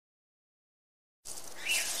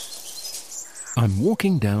I'm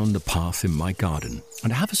walking down the path in my garden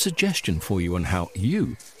and I have a suggestion for you on how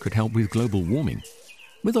you could help with global warming.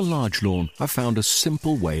 With a large lawn, I found a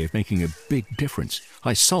simple way of making a big difference.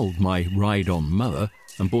 I sold my ride-on mower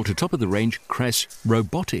and bought a top-of-the-range Cress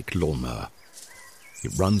robotic lawnmower.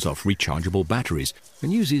 It runs off rechargeable batteries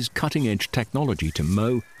and uses cutting-edge technology to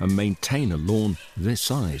mow and maintain a lawn this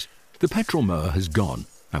size. The petrol mower has gone,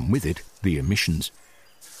 and with it, the emissions.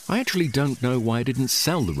 I actually don't know why I didn't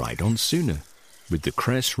sell the ride-on sooner. With the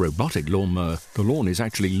Cress robotic lawnmower, the lawn is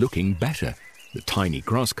actually looking better. The tiny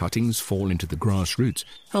grass cuttings fall into the grass roots,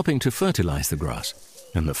 helping to fertilize the grass.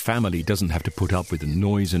 And the family doesn't have to put up with the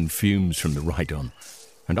noise and fumes from the ride-on.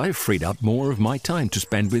 And I've freed up more of my time to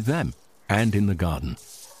spend with them and in the garden.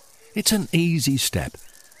 It's an easy step,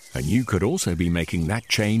 and you could also be making that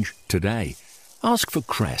change today. Ask for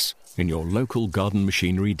Cress in your local garden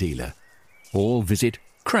machinery dealer, or visit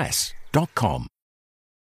cress.com.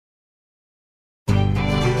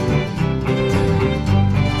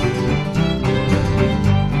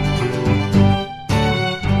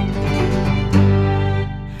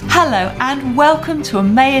 Hello and welcome to a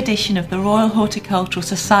May edition of the Royal Horticultural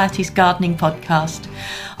Society's Gardening Podcast.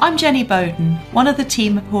 I'm Jenny Bowden, one of the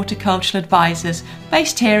team of horticultural advisors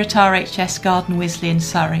based here at RHS Garden Wisley in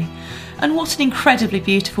Surrey. And what an incredibly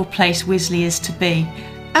beautiful place Wisley is to be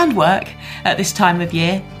and work at this time of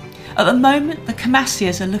year. At the moment, the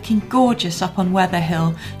Camasias are looking gorgeous up on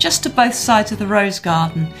Weatherhill, just to both sides of the rose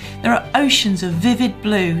garden. There are oceans of vivid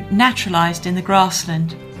blue naturalised in the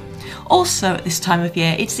grassland. Also at this time of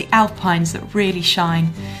year, it's the alpines that really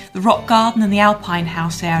shine. The rock garden and the alpine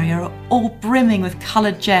house area are all brimming with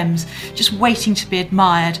coloured gems, just waiting to be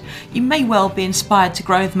admired. You may well be inspired to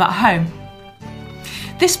grow them at home.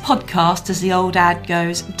 This podcast, as the old ad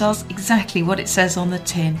goes, does exactly what it says on the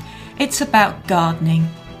tin. It's about gardening,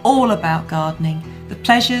 all about gardening. The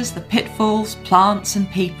pleasures, the pitfalls, plants and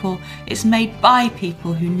people. It's made by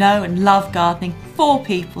people who know and love gardening, for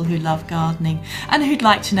people who love gardening and who'd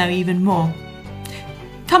like to know even more.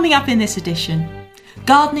 Coming up in this edition,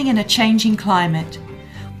 gardening in a changing climate.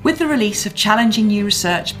 With the release of challenging new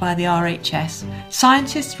research by the RHS,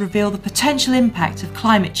 scientists reveal the potential impact of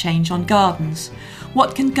climate change on gardens.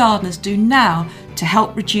 What can gardeners do now to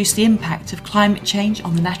help reduce the impact of climate change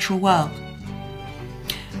on the natural world?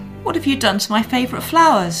 What have you done to my favourite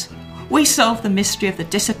flowers? We solve the mystery of the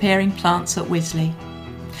disappearing plants at Wisley.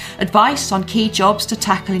 Advice on key jobs to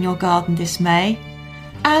tackle in your garden this May.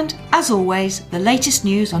 And, as always, the latest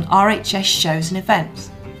news on RHS shows and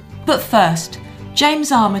events. But first,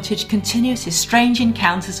 James Armitage continues his strange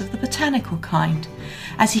encounters of the botanical kind,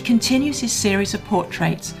 as he continues his series of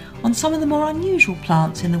portraits on some of the more unusual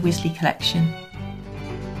plants in the Wisley collection.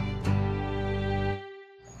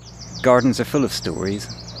 Gardens are full of stories.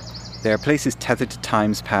 They are places tethered to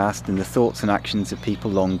times past and the thoughts and actions of people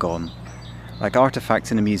long gone. Like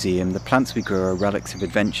artefacts in a museum, the plants we grow are relics of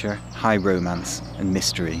adventure, high romance and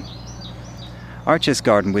mystery. RHS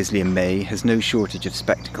Garden Wisley in May has no shortage of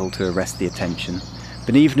spectacle to arrest the attention,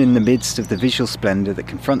 but even in the midst of the visual splendour that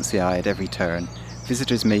confronts the eye at every turn,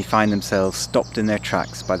 visitors may find themselves stopped in their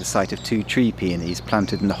tracks by the sight of 2 tree peonies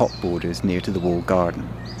planted in the hop borders near to the walled garden.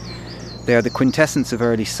 They are the quintessence of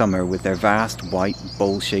early summer with their vast, white,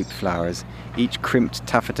 bowl-shaped flowers, each crimped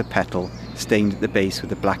taffeta petal stained at the base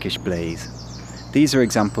with a blackish blaze. These are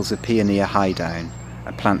examples of Paeonia highdown,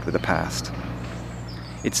 a plant with a past.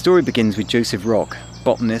 Its story begins with Joseph Rock,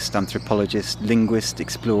 botanist, anthropologist, linguist,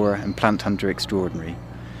 explorer and plant hunter extraordinary.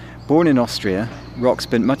 Born in Austria, Rock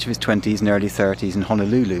spent much of his 20s and early 30s in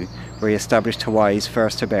Honolulu, where he established Hawaii's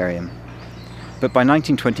first herbarium. But by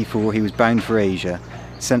 1924 he was bound for Asia,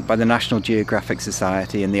 sent by the National Geographic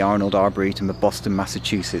Society and the Arnold Arboretum of Boston,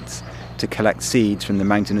 Massachusetts, to collect seeds from the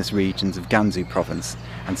mountainous regions of Gansu province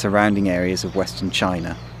and surrounding areas of western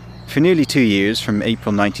China. For nearly 2 years, from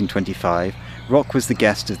April 1925, Rock was the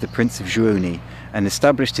guest of the Prince of Zhuoni and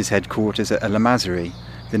established his headquarters at a Lamasery,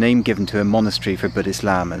 the name given to a monastery for Buddhist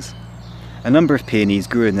lamas. A number of peonies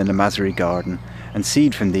grew in the Lamasery garden, and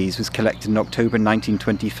seed from these was collected in October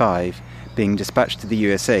 1925, being dispatched to the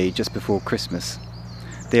USA just before Christmas.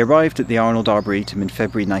 They arrived at the Arnold Arboretum in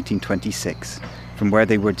February 1926, from where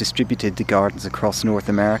they were distributed to gardens across North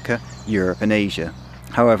America, Europe and Asia.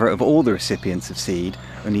 However, of all the recipients of seed,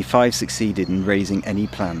 only 5 succeeded in raising any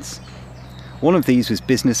plants. One of these was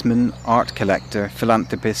businessman, art collector,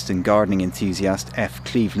 philanthropist and gardening enthusiast F.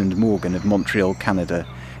 Cleveland Morgan of Montreal, Canada,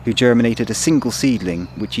 who germinated a single seedling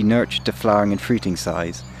which he nurtured to flowering and fruiting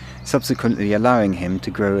size, subsequently allowing him to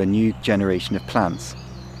grow a new generation of plants.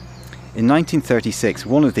 In 1936,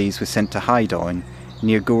 one of these was sent to Highdown,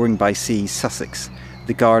 near Goring-by-Sea, Sussex,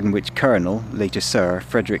 the garden which Colonel, later Sir,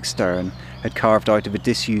 Frederick Stern, had carved out of a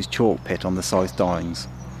disused chalk pit on the South Downs.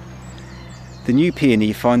 The new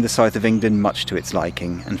peony found the south of England much to its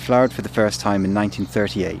liking and flowered for the first time in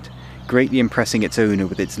 1938, greatly impressing its owner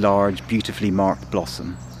with its large, beautifully marked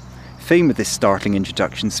blossom. Fame of this startling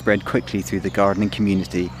introduction spread quickly through the gardening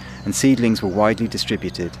community, and seedlings were widely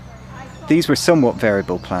distributed. These were somewhat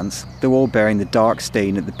variable plants, though all bearing the dark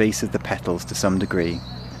stain at the base of the petals to some degree.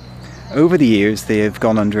 Over the years they have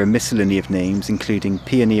gone under a miscellany of names including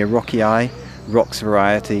Paeonia Rockii, Rock's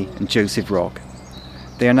Variety and Joseph Rock.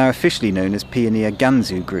 They are now officially known as Paeonia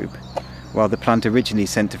Gansu Group, while the plant originally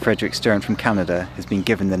sent to Frederick Stern from Canada has been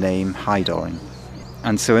given the name Highdown.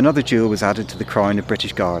 And so another jewel was added to the crown of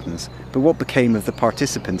British gardens, but what became of the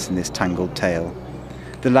participants in this tangled tale?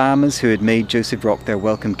 The llamas who had made Joseph Rock their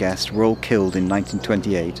welcome guest were all killed in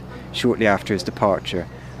 1928, shortly after his departure,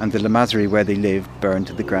 and the lamasery where they lived burned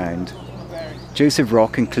to the ground. Joseph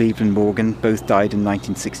Rock and Cleveland Morgan both died in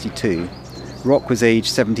 1962. Rock was aged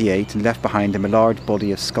 78 and left behind him a large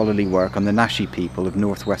body of scholarly work on the Nashi people of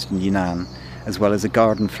northwestern Yunnan, as well as a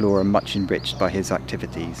garden flora much enriched by his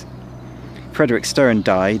activities. Frederick Stern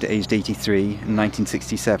died, aged 83, in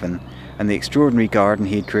 1967, and the extraordinary garden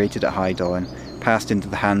he had created at Highdown passed into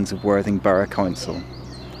the hands of Worthing Borough Council.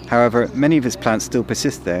 However, many of his plants still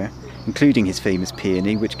persist there, including his famous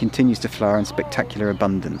peony, which continues to flower in spectacular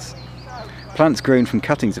abundance. Plants grown from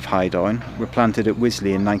cuttings of Highdown were planted at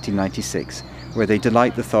Wisley in 1996, where they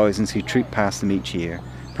delight the thousands who troop past them each year,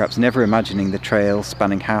 perhaps never imagining the trail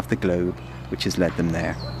spanning half the globe which has led them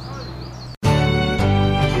there.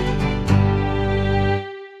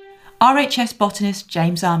 RHS botanist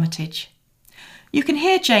James Armitage. You can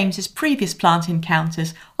hear James's previous plant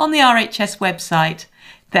encounters on the RHS website.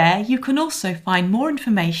 There you can also find more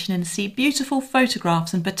information and see beautiful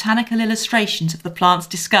photographs and botanical illustrations of the plants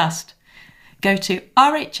discussed. Go to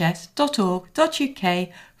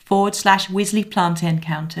rhs.org.uk/Wisley Plant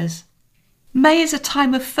Encounters. May is a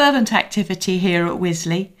time of fervent activity here at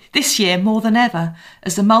Wisley, this year more than ever,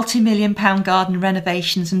 as the multi-million-pound garden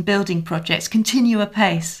renovations and building projects continue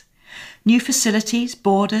apace. New facilities,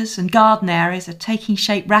 borders and garden areas are taking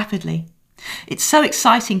shape rapidly. It's so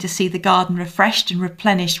exciting to see the garden refreshed and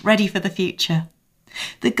replenished, ready for the future.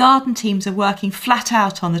 The garden teams are working flat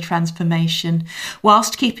out on the transformation,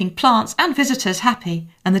 whilst keeping plants and visitors happy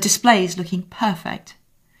and the displays looking perfect.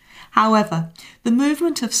 However, the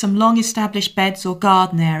movement of some long-established beds or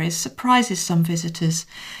garden areas surprises some visitors,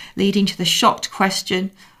 leading to the shocked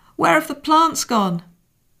question, "Where have the plants gone?"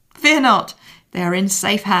 Fear not, they are in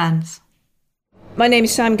safe hands. My name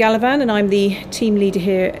is Sam Gallivan and I'm the team leader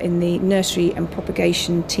here in the nursery and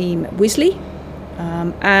propagation team at Wisley.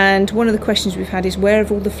 And one of the questions we've had is, where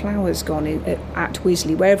have all the flowers gone at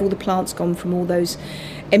Wisley? Where have all the plants gone from all those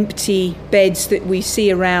empty beds that we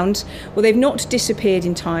see around? Well, they've not disappeared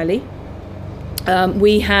entirely.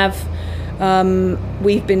 We've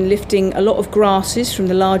been lifting a lot of grasses from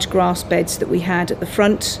the large grass beds that we had at the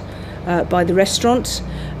front by the restaurant.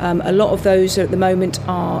 A lot of those at the moment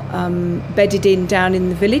are bedded in down in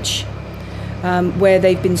the village where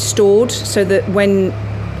they've been stored, so that when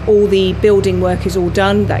all the building work is all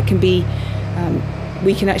done, that can be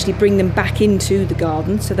we can actually bring them back into the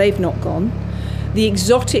garden, so they've not gone. The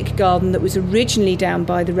exotic garden that was originally down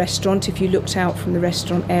by the restaurant, if you looked out from the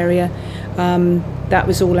restaurant area, that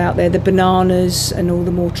was all out there, the bananas and all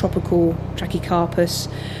the more tropical Trachycarpus.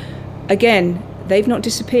 Again, they've not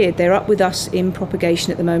disappeared. They're up with us in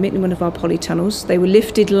propagation at the moment in one of our polytunnels. They were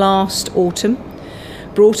lifted last autumn,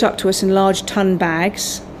 brought up to us in large ton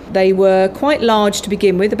bags. They were quite large to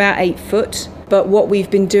begin with, about 8 foot, but what we've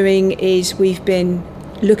been doing is we've been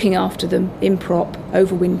looking after them in prop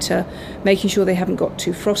over winter, making sure they haven't got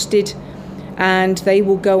too frosted, and they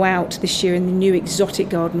will go out this year in the new exotic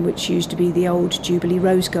garden, which used to be the old Jubilee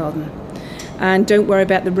Rose Garden. And don't worry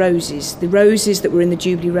about the roses. The roses that were in the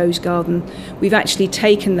Jubilee Rose Garden, we've actually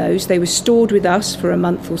taken those. They were stored with us for a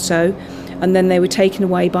month or so, and then they were taken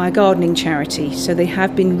away by a gardening charity. So they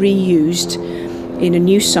have been reused in a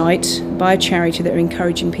new site by a charity that are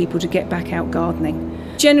encouraging people to get back out gardening.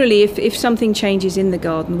 Generally, if something changes in the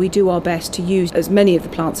garden, we do our best to use as many of the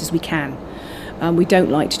plants as we can. We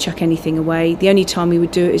don't like to chuck anything away. The only time we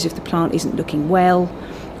would do it is if the plant isn't looking well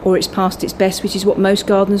or it's past its best, which is what most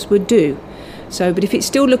gardeners would do. So, but if it's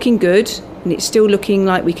still looking good and it's still looking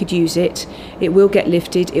like we could use it, it will get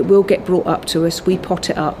lifted, it will get brought up to us, we pot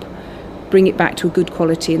it up, bring it back to a good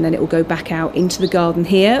quality, and then it will go back out into the garden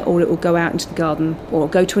here, or it will go out into the garden or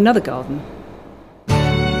go to another garden.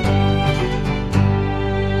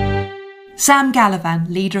 Sam Gallivan,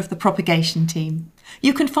 leader of the propagation team.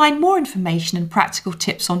 You can find more information and practical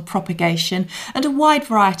tips on propagation and a wide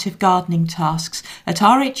variety of gardening tasks at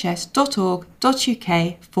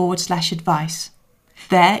rhs.org.uk/advice.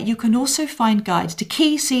 There you can also find guides to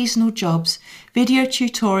key seasonal jobs, video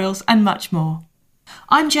tutorials and much more.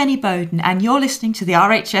 I'm Jenny Bowden and you're listening to the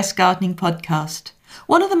RHS Gardening Podcast.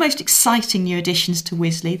 One of the most exciting new additions to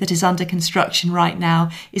Wisley that is under construction right now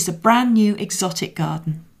is a brand new exotic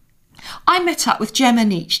garden. I met up with Gemma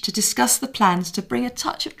Neach to discuss the plans to bring a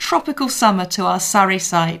touch of tropical summer to our Surrey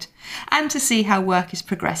site and to see how work is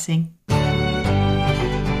progressing.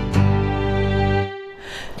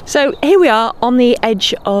 So here we are on the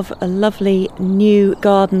edge of a lovely new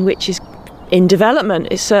garden which is in development.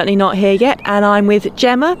 It's certainly not here yet, and I'm with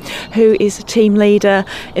Gemma, who is a team leader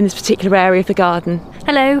in this particular area of the garden.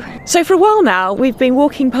 Hello. So for a while now we've been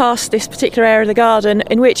walking past this particular area of the garden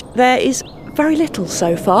in which there is very little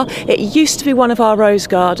so far. It used to be one of our rose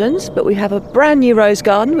gardens, but we have a brand new rose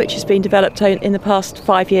garden which has been developed in the past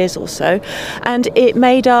 5 years or so, and it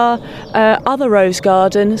made our other rose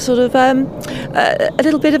garden sort of a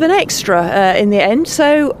little bit of an extra in the end.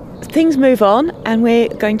 So things move on and we're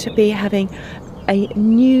going to be having a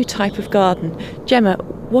new type of garden. Gemma,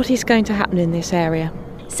 what is going to happen in this area?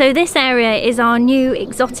 So this area is our new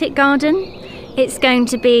exotic garden. It's going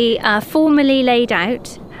to be formally laid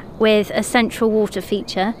out with a central water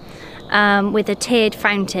feature, with a tiered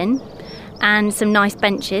fountain and some nice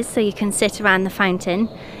benches so you can sit around the fountain.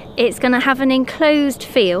 It's going to have an enclosed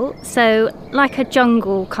feel, so like a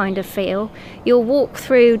jungle kind of feel. You'll walk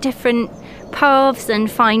through different paths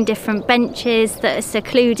and find different benches that are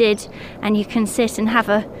secluded, and you can sit and have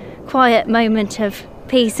a quiet moment of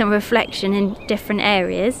peace and reflection in different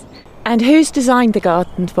areas. And who's designed the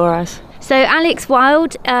garden for us? So Alex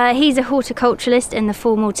Wild, he's a horticulturalist in the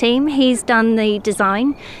formal team. He's done the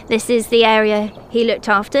design. This is the area he looked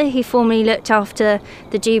after. He formerly looked after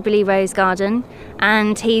the Jubilee Rose Garden,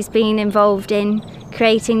 and he's been involved in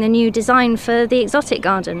creating the new design for the exotic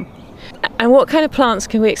garden. And what kind of plants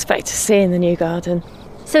can we expect to see in the new garden?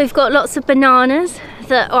 So we've got lots of bananas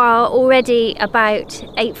that are already about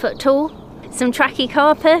 8 foot tall. Some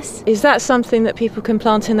trachycarpus. Is that something that people can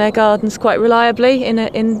plant in their gardens quite reliably in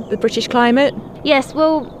the British climate? Yes,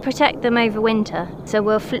 we'll protect them over winter. So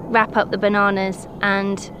we'll wrap up the bananas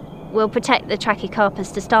and we'll protect the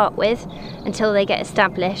trachycarpus to start with until they get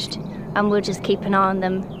established, and we'll just keep an eye on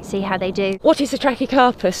them, see how they do. What is a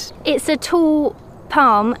trachycarpus? It's a tall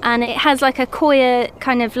palm and it has like a coir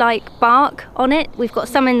kind of like bark on it. We've got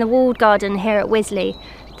some in the walled garden here at Wisley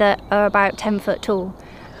that are about 10 foot tall,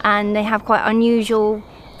 and they have quite unusual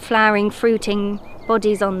flowering, fruiting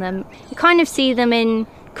bodies on them. You kind of see them in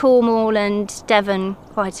Cornwall and Devon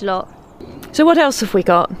quite a lot. So what else have we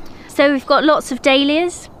got? So we've got lots of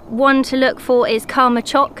dahlias. One to look for is Karma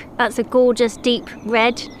Choc. That's a gorgeous deep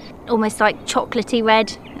red, almost like chocolatey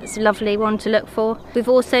red. It's a lovely one to look for. We've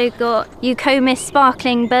also got Eucomis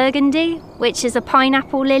Sparkling Burgundy, which is a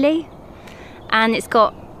pineapple lily, and it's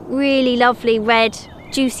got really lovely red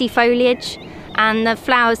juicy foliage, and the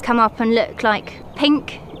flowers come up and look like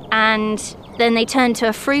pink, and then they turn to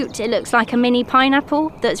a fruit. It looks like a mini pineapple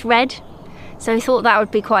that's red. So we thought that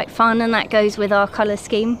would be quite fun, and that goes with our colour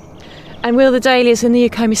scheme. And will the dahlias and the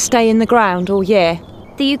eucomis stay in the ground all year?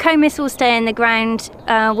 The eucomis will stay in the ground.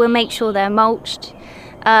 We'll make sure they're mulched.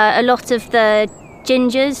 A lot of the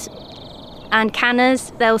gingers and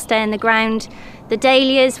cannas, they'll stay in the ground. The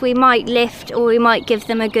dahlias we might lift, or we might give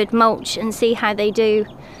them a good mulch and see how they do.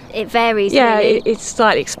 It varies. Yeah, really. it's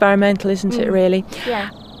slightly experimental, isn't it, really? Yeah.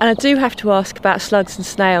 And I do have to ask about slugs and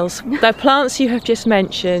snails. The plants you have just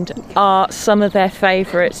mentioned are some of their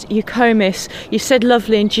favourites. Eucomis, you said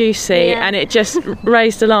lovely and juicy, Yeah. and it just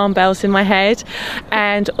raised alarm bells in my head.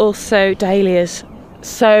 And also dahlias.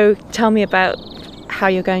 So tell me about how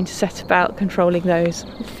you're going to set about controlling those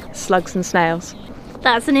slugs and snails.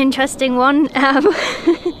 That's an interesting one.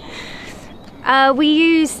 We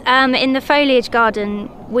use, in the foliage garden,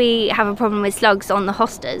 we have a problem with slugs on the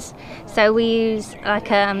hostas. So we use like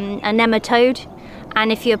a nematode,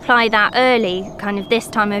 and if you apply that early, kind of this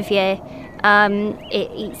time of year,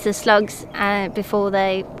 it eats the slugs before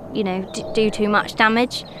they, do too much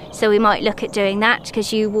damage. So we might look at doing that,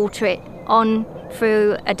 because you water it on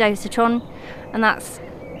through a dosatron, and that's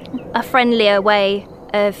a friendlier way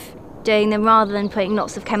of doing them rather than putting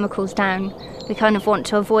lots of chemicals down. We kind of want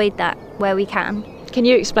to avoid that where we can. Can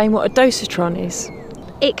you explain what a dosatron is?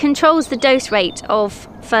 It controls the dose rate of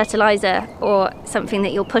fertiliser or something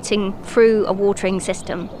that you're putting through a watering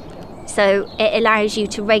system. So it allows you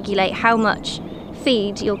to regulate how much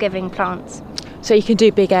feed you're giving plants. So you can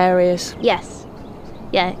do big areas? Yes.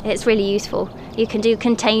 yeah, it's really useful. You can do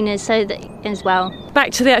containers so that as well.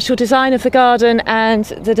 Back to the actual design of the garden and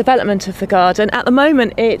the development of the garden. At the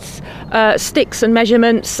moment it's sticks and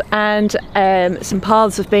measurements and some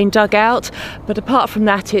paths have been dug out, but apart from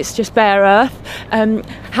that it's just bare earth.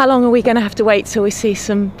 How long are we going to have to wait till we see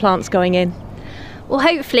some plants going in? Well,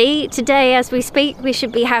 hopefully today as we speak we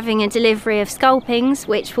should be having a delivery of sculpings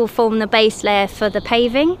which will form the base layer for the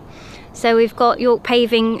paving. So we've got York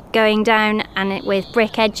paving going down and it with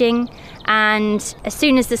brick edging, and as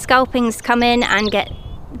soon as the sculpings come in and get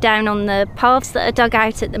down on the paths that are dug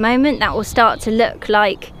out at the moment, that will start to look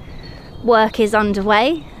like work is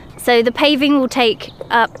underway. So the paving will take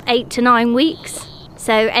up 8 to 9 weeks,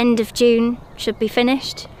 so end of June should be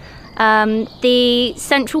finished. The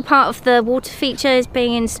central part of the water feature is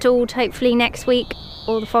being installed hopefully next week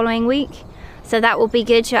or the following week, so that will be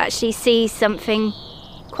good to actually see something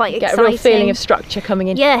quite exciting. Get a real feeling of structure coming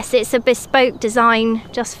in. Yes, it's a bespoke design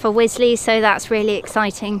just for Wisley, so that's really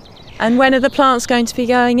exciting. And when are the plants going to be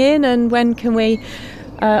going in, and when can we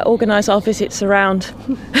organise our visits around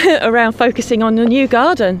focusing on the new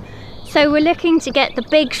garden? So we're looking to get the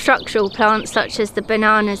big structural plants such as the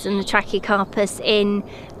bananas and the Trachycarpus in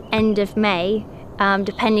end of May,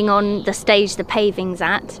 depending on the stage the paving's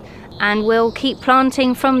at, and we'll keep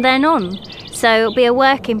planting from then on. So it'll be a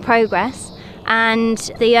work in progress, and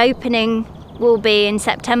the opening will be in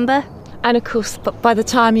September. And of course, by the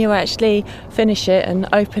time you actually finish it and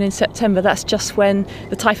open in September, that's just when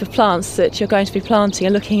the type of plants that you're going to be planting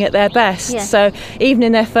are looking at their best. Yeah. So even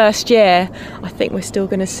in their first year, I think we're still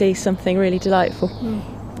going to see something really delightful.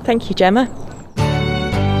 Thank you, Gemma.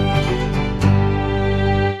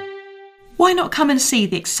 Why not come and see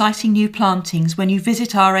the exciting new plantings when you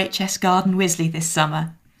visit RHS Garden Wisley this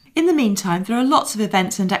summer? In the meantime, there are lots of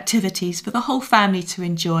events and activities for the whole family to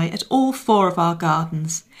enjoy at all 4 of our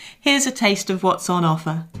gardens. Here's a taste of what's on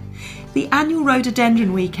offer. The annual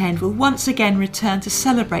Rhododendron Weekend will once again return to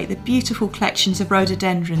celebrate the beautiful collections of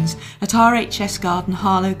rhododendrons at RHS Garden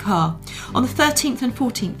Harlow Carr on the 13th and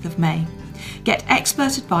 14th of May. Get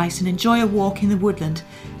expert advice and enjoy a walk in the woodland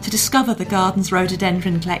to discover the garden's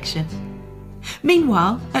rhododendron collection.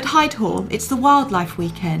 Meanwhile, at Hyde Hall, it's the Wildlife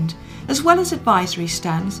Weekend. As well as advisory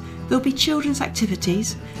stands, there'll be children's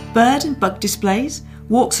activities, bird and bug displays,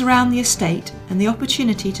 walks around the estate, and the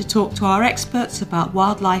opportunity to talk to our experts about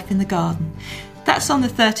wildlife in the garden. That's on the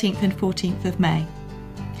 13th and 14th of May.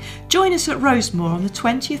 Join us at Rosemore on the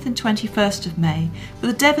 20th and 21st of May for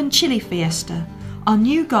the Devon Chili Fiesta. Our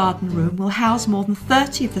new garden room will house more than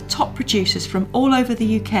 30 of the top producers from all over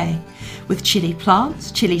the UK, with chili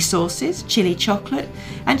plants, chili sauces, chili chocolate,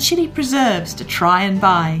 and chili preserves to try and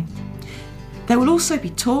buy. There will also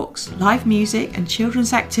be talks, live music, and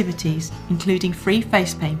children's activities, including free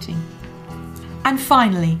face painting. And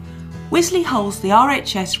finally, Wisley holds the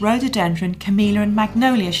RHS Rhododendron, Camellia and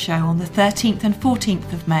Magnolia show on the 13th and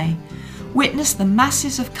 14th of May. Witness the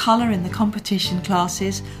masses of colour in the competition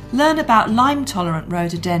classes, learn about lime-tolerant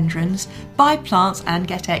rhododendrons, buy plants and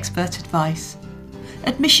get expert advice.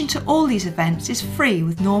 Admission to all these events is free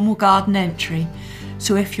with normal garden entry,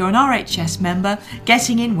 so if you're an RHS member,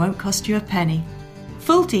 getting in won't cost you a penny.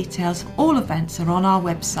 Full details of all events are on our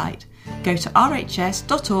website. Go to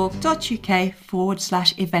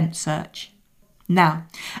rhs.org.uk/event search. Now,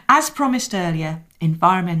 as promised earlier,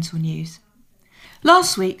 environmental news.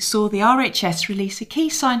 Last week saw the RHS release a key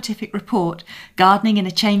scientific report, Gardening in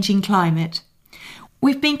a Changing Climate.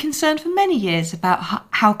 We've been concerned for many years about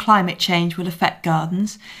how climate change will affect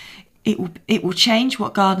gardens. It will change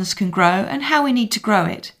what gardens can grow and how we need to grow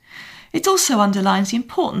it. It also underlines the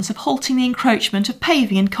importance of halting the encroachment of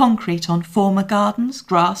paving and concrete on former gardens,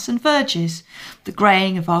 grass and verges, the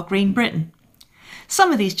greying of our green Britain.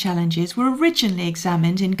 Some of these challenges were originally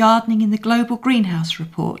examined in Gardening in the Global Greenhouse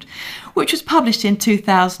Report, which was published in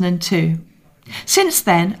 2002. Since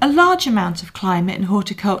then, a large amount of climate and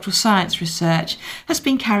horticultural science research has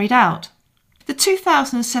been carried out. The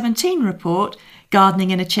 2017 report,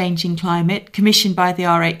 Gardening in a Changing Climate, commissioned by the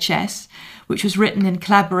RHS, which was written in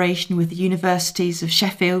collaboration with the universities of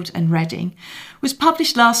Sheffield and Reading, was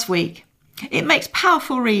published last week. It makes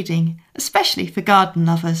powerful reading, especially for garden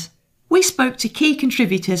lovers. We spoke to key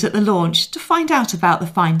contributors at the launch to find out about the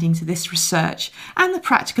findings of this research and the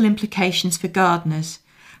practical implications for gardeners.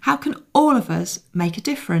 How can all of us make a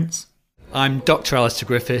difference? I'm Dr. Alistair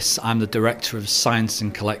Griffiths. I'm the Director of Science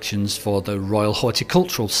and Collections for the Royal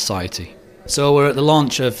Horticultural Society. So we're at the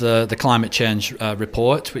launch of the climate change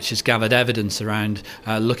report, which has gathered evidence around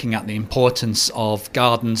looking at the importance of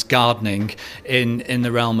gardening in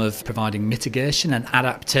the realm of providing mitigation and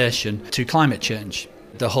adaptation to climate change.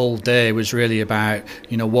 The whole day was really about,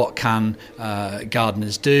 what can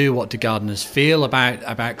gardeners do, what do gardeners feel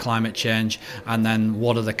about climate change, and then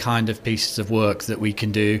what are the kind of pieces of work that we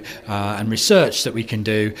can do and research that we can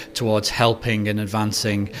do towards helping and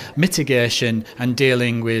advancing mitigation and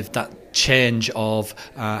dealing with that change of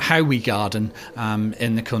how we garden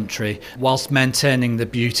in the country, whilst maintaining the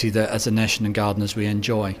beauty that as a nation and gardeners we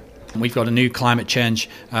enjoy. We've got a new climate change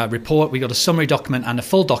report. We've got a summary document and a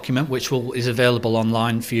full document, which is available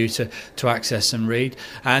online for you to access and read.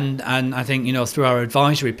 And I think, through our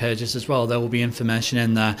advisory pages as well, there will be information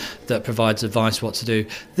in there that provides advice what to do.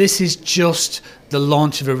 This is just the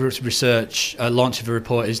launch of a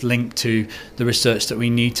report is linked to the research that we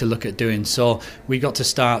need to look at doing. So we got to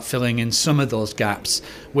start filling in some of those gaps,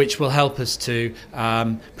 which will help us to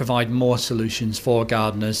provide more solutions for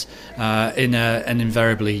gardeners in an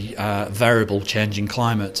invariably variable changing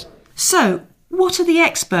climate. So, what are the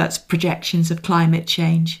experts' projections of climate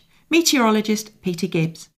change? Meteorologist Peter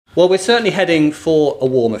Gibbs. Well, we're certainly heading for a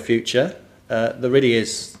warmer future. There really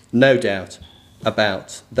is no doubt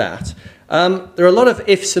about that. There are a lot of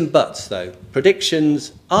ifs and buts, though.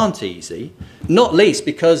 Predictions aren't easy, not least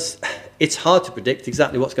because it's hard to predict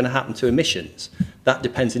exactly what's going to happen to emissions. That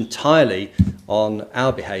depends entirely on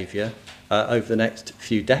our behaviour over the next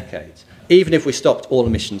few decades. Even if we stopped all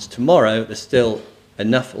emissions tomorrow, there's still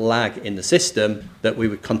enough lag in the system that we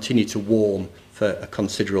would continue to warm for a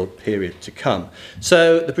considerable period to come.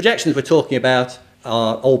 So the projections we're talking about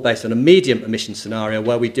are all based on a medium emission scenario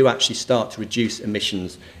where we do actually start to reduce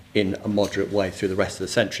emissions in a moderate way through the rest of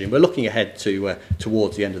the century. And we're looking ahead to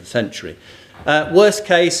towards the end of the century. Worst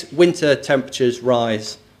case, winter temperatures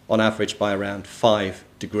rise on average by around 5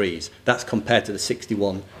 degrees. That's compared to the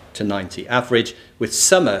 61 to 90 average, with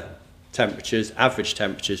summer temperatures, average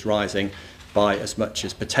temperatures rising by as much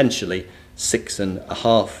as potentially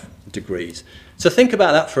 6.5 degrees. So think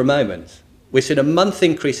about that for a moment. We've seen a month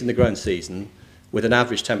increase in the growing season with an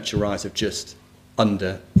average temperature rise of just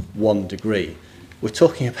under 1 degree. We're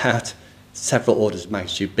talking about several orders of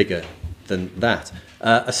magnitude bigger than that.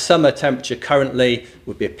 A summer temperature currently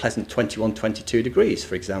would be a pleasant 21, 22 degrees,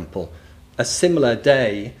 for example. A similar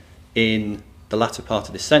day in the latter part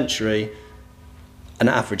of this century, an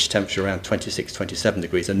average temperature around 26, 27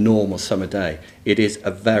 degrees, a normal summer day. It is a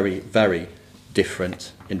very, very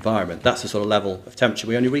different environment. That's the sort of level of temperature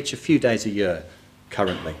we only reach a few days a year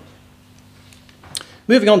currently.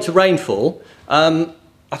 Moving on to rainfall,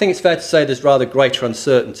 I think it's fair to say there's rather greater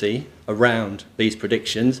uncertainty around these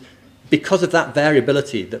predictions because of that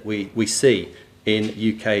variability that we see in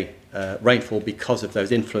UK rainfall because of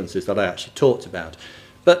those influences that I actually talked about.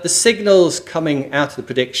 But the signals coming out of the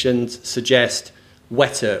predictions suggest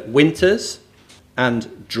wetter winters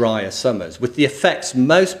and drier summers, with the effects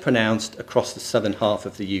most pronounced across the southern half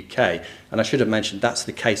of the UK. And I should have mentioned that's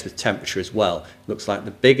the case with temperature as well. Looks like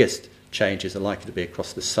the biggest changes are likely to be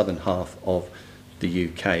across the southern half of the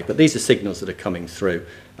UK. But these are signals that are coming through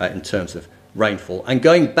in terms of rainfall. And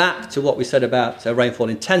going back to what we said about rainfall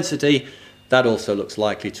intensity, that also looks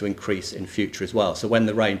likely to increase in future as well. So when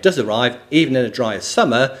the rain does arrive, even in a drier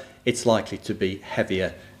summer, it's likely to be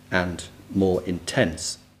heavier and more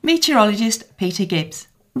intense. Meteorologist Peter Gibbs.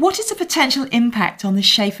 What is the potential impact on the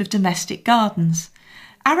shape of domestic gardens?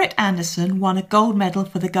 Aret Anderson won a gold medal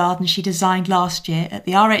for the garden she designed last year at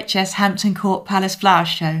the RHS Hampton Court Palace Flower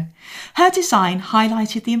Show. Her design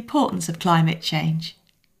highlighted the importance of climate change.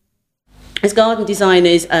 As garden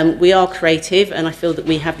designers, we are creative, and I feel that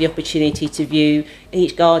we have the opportunity to view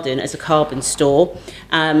each garden as a carbon store.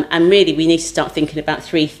 And really, we need to start thinking about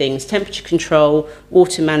three things: temperature control,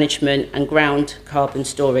 water management, and ground carbon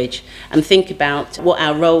storage. And think about what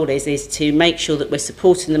our role is to make sure that we're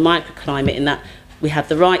supporting the microclimate in that we have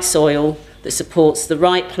the right soil that supports the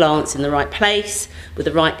right plants in the right place, with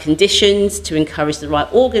the right conditions to encourage the right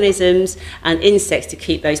organisms and insects to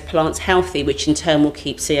keep those plants healthy, which in turn will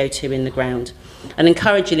keep CO2 in the ground. And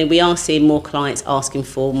encouragingly, we are seeing more clients asking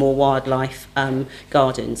for more wildlife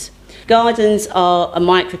gardens. Gardens are a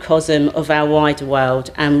microcosm of our wider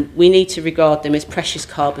world, and we need to regard them as precious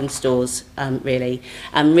carbon stores, really,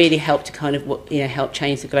 and really help to kind of help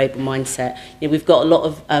change the global mindset. We've got a lot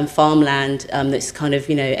of farmland that's kind of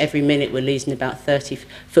every minute we're losing about 30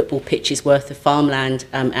 football pitches worth of farmland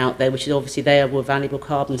out there, which is obviously they are more valuable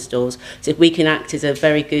carbon stores. So if we can act as a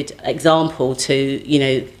very good example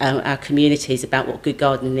to our communities about what good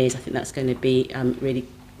gardening is, I think that's going to be really,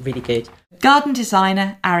 really good. Garden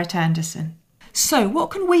designer Aret Anderson. So what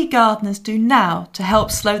can we gardeners do now to help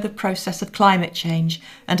slow the process of climate change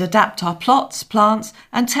and adapt our plots, plants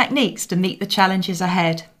and techniques to meet the challenges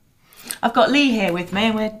ahead? I've got Lee here with me,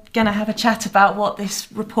 and we're going to have a chat about what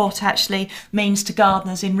this report actually means to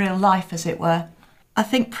gardeners in real life, as it were. I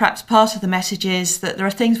think perhaps part of the message is that there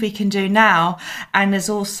are things we can do now, and there's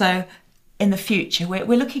also in the future.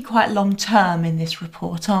 We're looking quite long term in this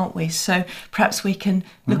report, aren't we? So perhaps we can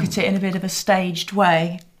look at it in a bit of a staged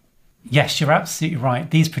way. Yes, you're absolutely right.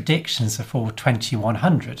 These predictions are for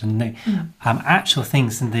 2100, and the actual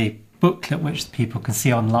things in the booklet, which people can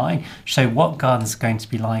see online, show what gardens are going to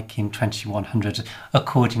be like in 2100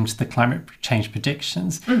 according to the climate change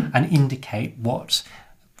predictions, and indicate what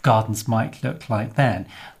gardens might look like then.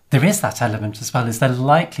 There is that element as well, is they're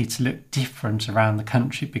likely to look different around the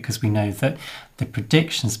country, because we know that the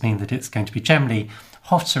predictions mean that it's going to be generally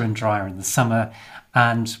hotter and drier in the summer,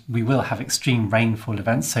 and we will have extreme rainfall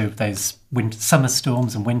events, so those summer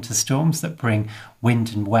storms and winter storms that bring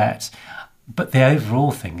wind and wet. But the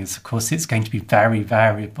overall thing is, of course, it's going to be very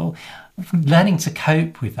variable. Learning to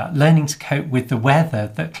cope with that, learning to cope with the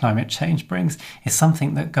weather that climate change brings, is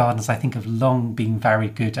something that gardeners, I think, have long been very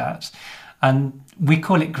good at. And we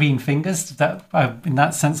call it green fingers. That, in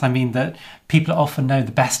that sense, I mean that people often know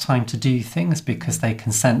the best time to do things because they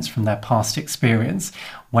can sense from their past experience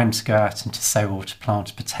when to go out and to sow or to plant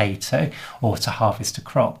a potato or to harvest a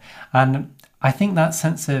crop. And I think that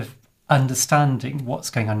sense of understanding what's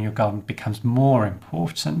going on in your garden becomes more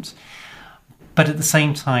important. But at the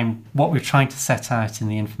same time, what we're trying to set out in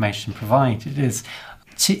the information provided is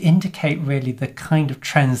to indicate really the kind of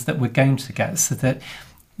trends that we're going to get, so that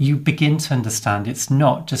you begin to understand it's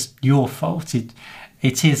not just your fault.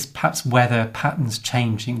 It is perhaps weather patterns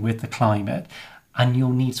changing with the climate, and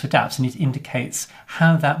you'll need to adapt. And it indicates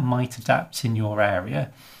how that might adapt in your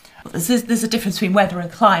area. There's a difference between weather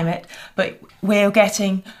and climate, but we're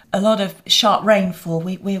getting a lot of sharp rainfall.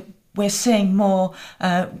 We're seeing more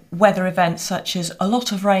weather events, such as a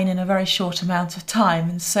lot of rain in a very short amount of time.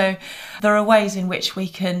 And so there are ways in which we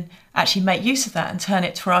can actually make use of that and turn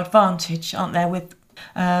it to our advantage, aren't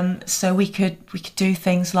there? So we could do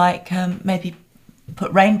things like maybe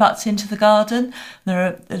put rain butts into the garden.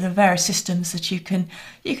 There are various systems that you can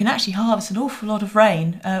actually harvest an awful lot of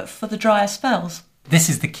rain for the drier spells. This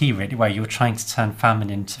is the key, really, where you're trying to turn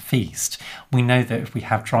famine into feast. We know that if we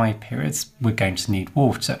have dry periods, we're going to need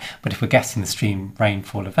water. But if we're getting the extreme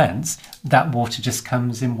rainfall events, that water just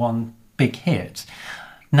comes in one big hit.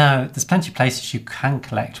 Now, there's plenty of places you can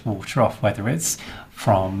collect water off, whether it's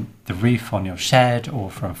from the roof on your shed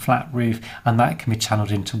or from a flat roof, and that can be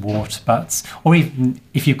channeled into water butts, or even,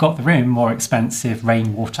 if you've got the room, more expensive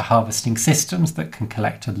rainwater harvesting systems that can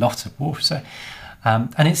collect a lot of water.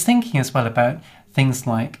 And it's thinking as well about things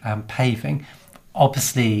like paving.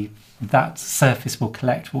 Obviously, that surface will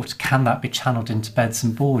collect water. Can that be channeled into beds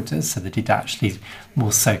and borders so that it actually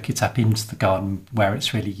will soak it up into the garden where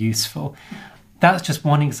it's really useful? That's just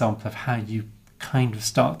one example of how you kind of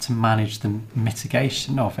start to manage the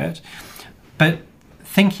mitigation of it. But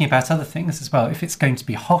thinking about other things as well, if it's going to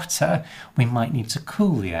be hotter, we might need to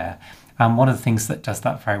cool the air. And one of the things that does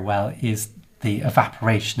that very well is the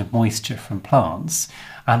evaporation of moisture from plants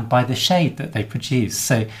and by the shade that they produce.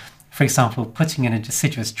 So, for example, putting in a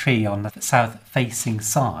deciduous tree on the south-facing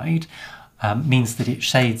side means that it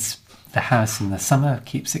shades the house in the summer,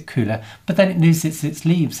 keeps it cooler, but then it loses its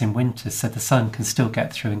leaves in winter, so the sun can still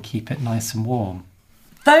get through and keep it nice and warm.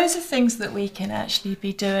 Those are things that we can actually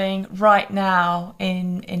be doing right now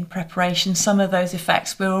in preparation. Some of those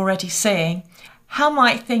effects we're already seeing. How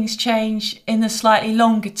might things change in the slightly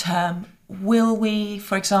longer term? Will we,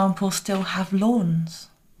 for example, still have lawns?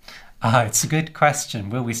 It's a good question.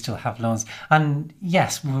 Will we still have lawns? And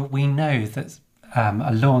yes, we know that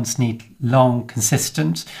lawns need long,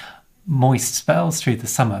 consistent, moist spells through the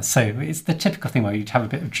summer. So it's the typical thing where you'd have a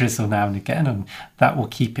bit of drizzle now and again, and that will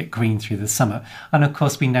keep it green through the summer. And of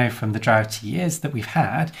course, we know from the droughty years that we've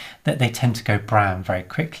had that they tend to go brown very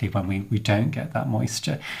quickly when we don't get that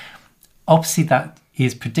moisture. Obviously, that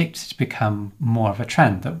is predicted to become more of a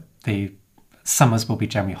trend, that the summers will be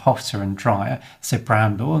generally hotter and drier, so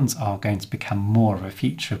brown lawns are going to become more of a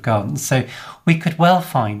feature of gardens. So we could well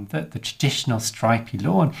find that the traditional stripy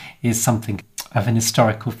lawn is something of an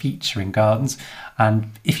historical feature in gardens,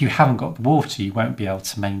 and if you haven't got the water, you won't be able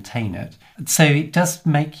to maintain it. So it does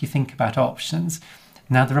make you think about options.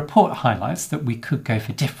 Now, the report highlights that we could go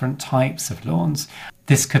for different types of lawns.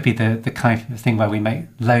 This could be the kind of thing where we make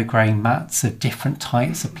low-growing mats of different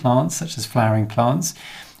types of plants, such as flowering plants.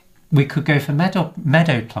 We could go for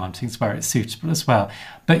meadow plantings where it's suitable as well,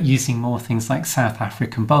 but using more things like South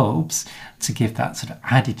African bulbs to give that sort of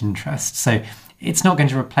added interest. So it's not going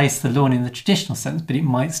to replace the lawn in the traditional sense, but it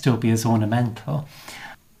might still be as ornamental.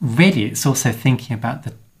 Really, it's also thinking about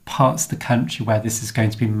the parts of the country where this is going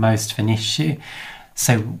to be most of an issue.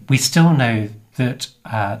 So we still know that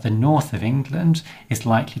the north of England is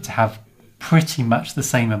likely to have pretty much the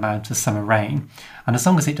same amount of summer rain. And as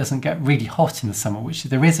long as it doesn't get really hot in the summer, which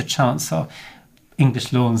there is a chance of,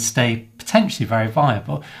 English lawns stay potentially very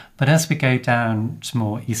viable. But as we go down to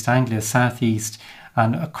more East Anglia, southeast,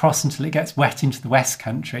 and across until it gets wet into the West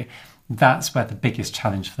Country, that's where the biggest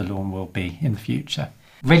challenge for the lawn will be in the future.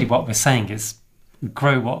 Really what we're saying is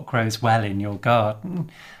grow what grows well in your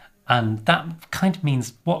garden. And that kind of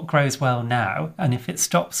means what grows well now, and if it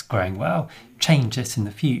stops growing well, change it in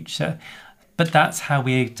the future. But that's how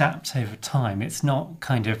we adapt over time. It's not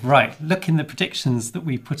kind of, right, look in the predictions that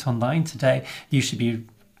we put online today, you should be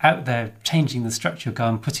out there changing the structure of your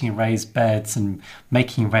garden, putting in raised beds and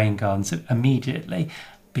making rain gardens immediately,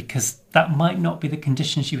 because that might not be the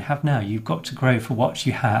conditions you have now. You've got to grow for what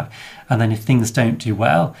you have. And then if things don't do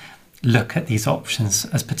well, look at these options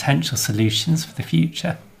as potential solutions for the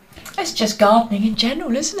future. It's just gardening in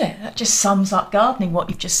general, isn't it? That just sums up gardening, what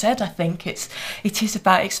you've just said. I think it is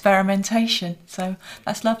about experimentation. So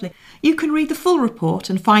that's lovely. You can read the full report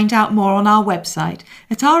and find out more on our website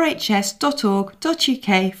at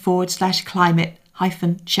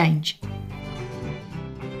rhs.org.uk/climate-change.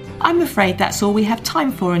 I'm afraid that's all we have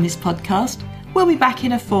time for in this podcast. We'll be back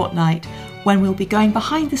in a fortnight when we'll be going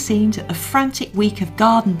behind the scenes at a frantic week of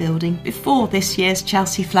garden building before this year's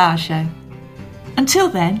Chelsea Flower Show. Until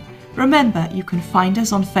then, remember you can find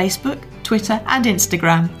us on Facebook, Twitter and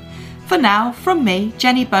Instagram. For now, from me,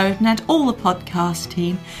 Jenny Bowden and all the podcast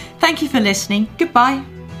team, thank you for listening. Goodbye.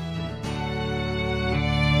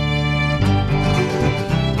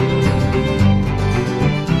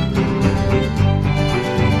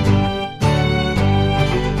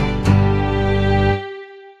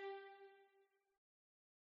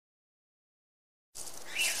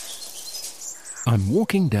 I'm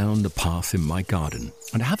walking down the path in my garden,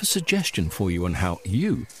 and I have a suggestion for you on how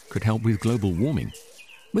you could help with global warming.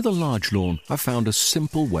 With a large lawn, I found a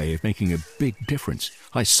simple way of making a big difference.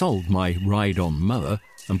 I sold my ride-on mower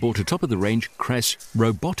and bought a top-of-the-range Cress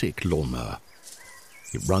robotic lawnmower.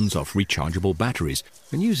 It runs off rechargeable batteries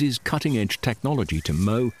and uses cutting-edge technology to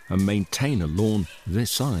mow and maintain a lawn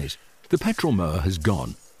this size. The petrol mower has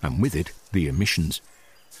gone, and with it, the emissions.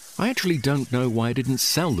 I actually don't know why I didn't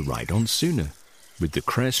sell the ride-on sooner. With the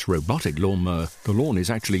Cress robotic lawnmower, the lawn is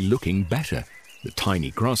actually looking better. The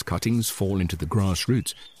tiny grass cuttings fall into the grass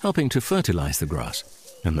roots, helping to fertilize the grass.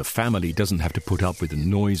 And the family doesn't have to put up with the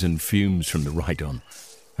noise and fumes from the ride-on.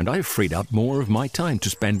 And I've freed up more of my time to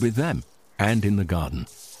spend with them and in the garden.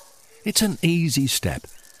 It's an easy step,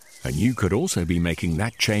 and you could also be making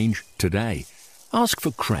that change today. Ask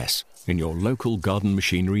for Cress in your local garden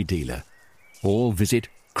machinery dealer, or visit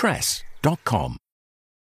cress.com.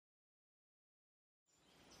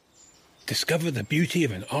 Discover the beauty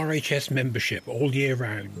of an RHS membership all year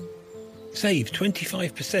round. Save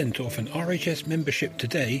 25% off an RHS membership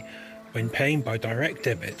today when paying by direct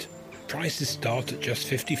debit. Prices start at just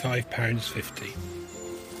 £55.50.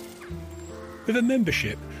 With a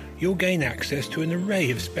membership, you'll gain access to an array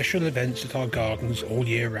of special events at our gardens all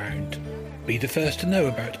year round. Be the first to know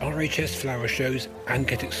about RHS flower shows and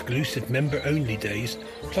get exclusive member-only days,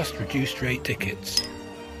 plus reduced rate tickets.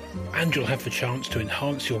 And you'll have the chance to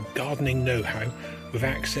enhance your gardening know-how with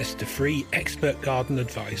access to free expert garden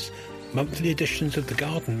advice, monthly editions of the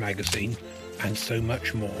Garden magazine, and so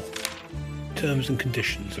much more. Terms and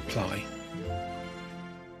conditions apply.